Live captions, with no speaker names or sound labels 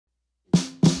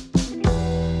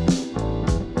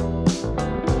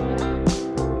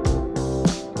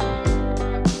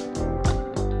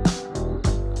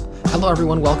Hello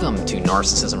everyone, welcome to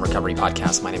Narcissism Recovery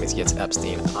Podcast. My name is Yitz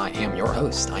Epstein. I am your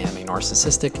host. I am a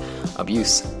narcissistic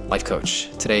abuse life coach.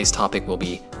 Today's topic will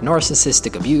be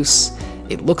narcissistic abuse.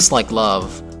 It looks like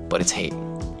love, but it's hate.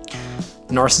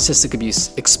 Narcissistic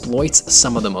abuse exploits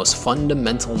some of the most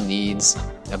fundamental needs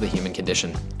of the human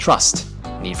condition. Trust,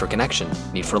 need for connection,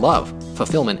 need for love,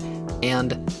 fulfillment,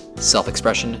 and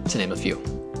self-expression, to name a few.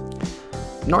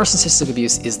 Narcissistic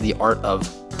abuse is the art of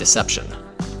deception.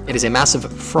 It is a massive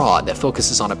fraud that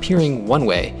focuses on appearing one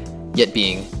way, yet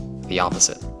being the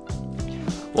opposite.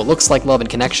 What looks like love and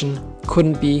connection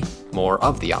couldn't be more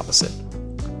of the opposite.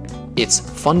 It's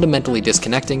fundamentally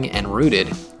disconnecting and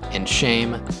rooted in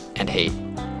shame and hate.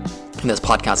 In this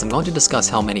podcast, I'm going to discuss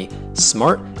how many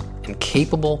smart and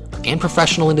capable and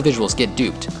professional individuals get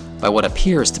duped by what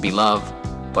appears to be love,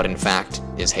 but in fact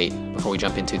is hate. Before we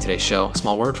jump into today's show, a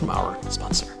small word from our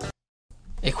sponsor.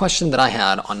 A question that I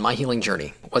had on my healing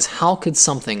journey was, how could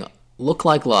something look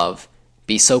like love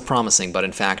be so promising but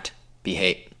in fact be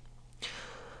hate?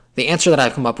 The answer that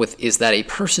I've come up with is that a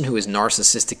person who is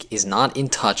narcissistic is not in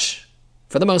touch,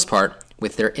 for the most part,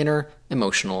 with their inner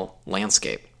emotional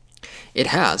landscape. It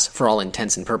has, for all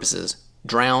intents and purposes,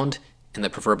 drowned in the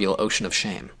proverbial ocean of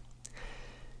shame.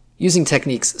 Using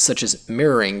techniques such as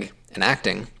mirroring and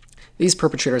acting, these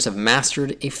perpetrators have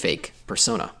mastered a fake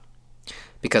persona.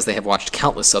 Because they have watched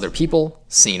countless other people,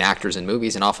 seen actors in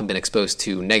movies, and often been exposed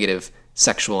to negative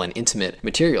sexual and intimate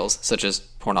materials, such as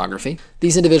pornography,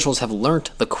 these individuals have learnt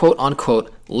the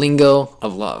quote-unquote lingo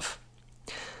of love.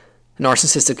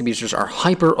 Narcissistic abusers are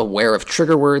hyper-aware of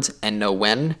trigger words and know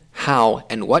when, how,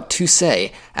 and what to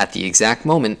say at the exact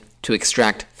moment to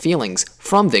extract feelings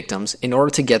from victims in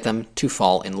order to get them to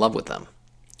fall in love with them.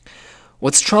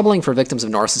 What's troubling for victims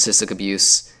of narcissistic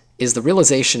abuse is the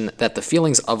realization that the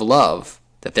feelings of love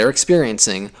that they're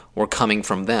experiencing were coming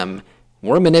from them,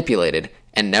 were manipulated,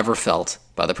 and never felt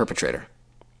by the perpetrator.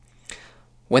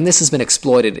 When this has been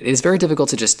exploited, it is very difficult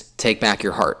to just take back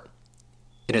your heart.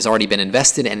 It has already been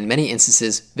invested, and in many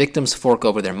instances, victims fork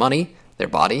over their money, their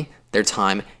body, their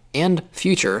time, and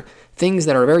future, things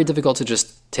that are very difficult to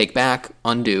just take back,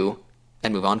 undo,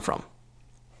 and move on from.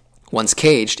 Once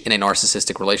caged in a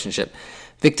narcissistic relationship,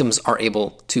 victims are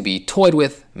able to be toyed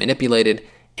with, manipulated,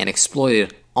 and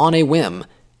exploited on a whim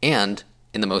and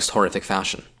in the most horrific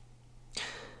fashion.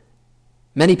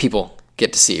 Many people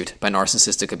get deceived by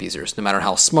narcissistic abusers. No matter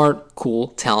how smart, cool,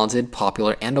 talented,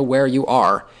 popular, and aware you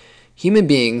are, human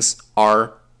beings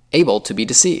are able to be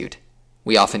deceived.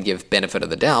 We often give benefit of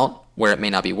the doubt where it may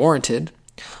not be warranted,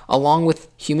 along with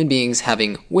human beings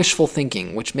having wishful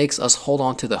thinking, which makes us hold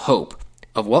on to the hope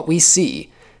of what we see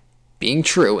being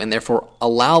true and therefore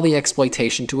allow the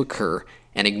exploitation to occur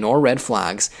and ignore red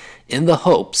flags in the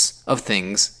hopes of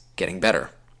things getting better.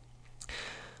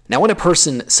 Now, when a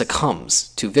person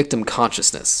succumbs to victim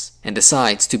consciousness and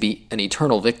decides to be an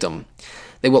eternal victim,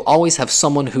 they will always have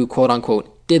someone who,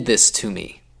 quote-unquote, did this to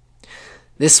me.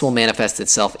 This will manifest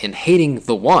itself in hating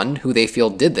the one who they feel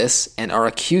did this and are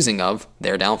accusing of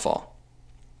their downfall.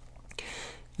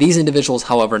 These individuals,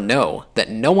 however, know that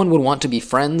no one would want to be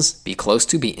friends, be close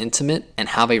to, be intimate, and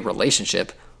have a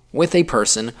relationship with a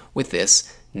person with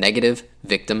this negative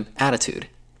victim attitude.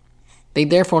 They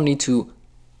therefore need to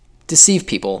deceive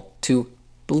people to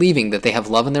believing that they have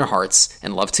love in their hearts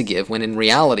and love to give, when in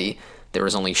reality there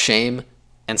is only shame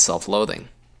and self-loathing.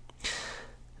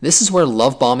 This is where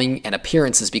love bombing and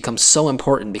appearances become so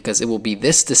important, because it will be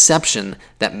this deception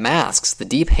that masks the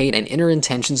deep hate and inner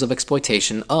intentions of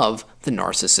exploitation of the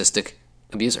narcissistic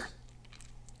abuser.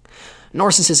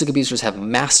 Narcissistic abusers have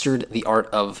mastered the art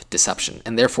of deception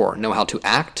and therefore know how to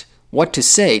act, what to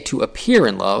say to appear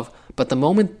in love, but the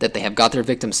moment that they have got their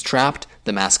victims trapped,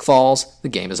 the mask falls, the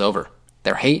game is over.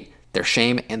 Their hate, their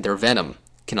shame, and their venom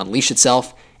can unleash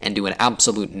itself and do an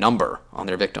absolute number on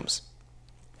their victims.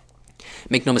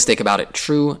 Make no mistake about it,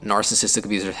 true narcissistic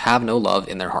abusers have no love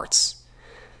in their hearts.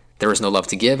 There is no love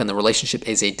to give, and the relationship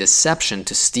is a deception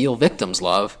to steal victims'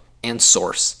 love and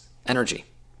source energy.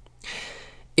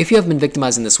 If you have been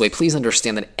victimized in this way, please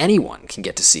understand that anyone can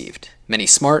get deceived. Many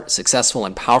smart, successful,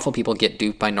 and powerful people get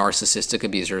duped by narcissistic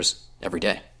abusers every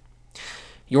day.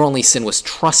 Your only sin was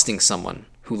trusting someone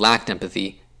who lacked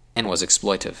empathy and was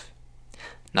exploitive.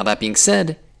 Now, that being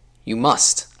said, you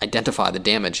must identify the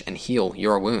damage and heal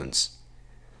your wounds.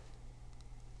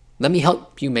 Let me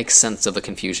help you make sense of the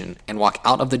confusion and walk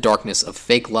out of the darkness of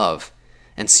fake love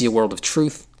and see a world of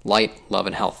truth, light, love,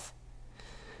 and health.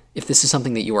 If this is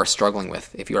something that you are struggling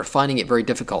with, if you are finding it very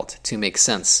difficult to make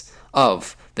sense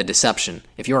of the deception,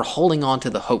 if you are holding on to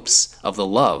the hopes of the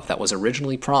love that was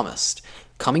originally promised,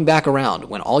 coming back around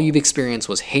when all you've experienced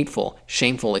was hateful,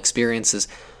 shameful experiences,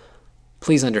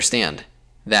 Please understand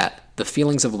that the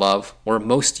feelings of love were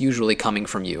most usually coming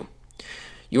from you.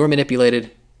 You are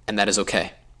manipulated, and that is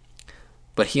okay.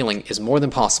 But healing is more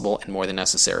than possible and more than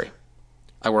necessary.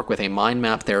 I work with a mind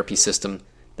map therapy system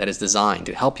that is designed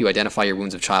to help you identify your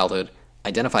wounds of childhood,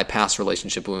 identify past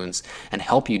relationship wounds, and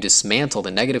help you dismantle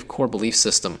the negative core belief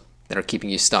system that are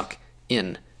keeping you stuck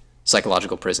in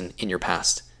psychological prison in your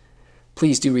past.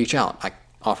 Please do reach out. I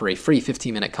offer a free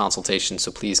 15-minute consultation,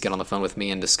 so please get on the phone with me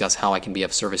and discuss how I can be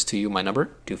of service to you. My number,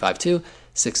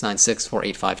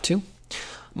 252-696-4852.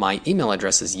 My email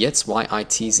address is yitz,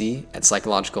 Y-I-T-Z,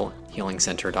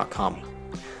 @psychologicalhealingcenter.com.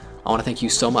 I want to thank you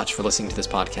so much for listening to this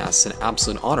podcast. It's an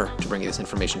absolute honor to bring you this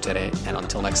information today. And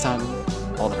until next time,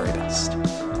 all the very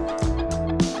best.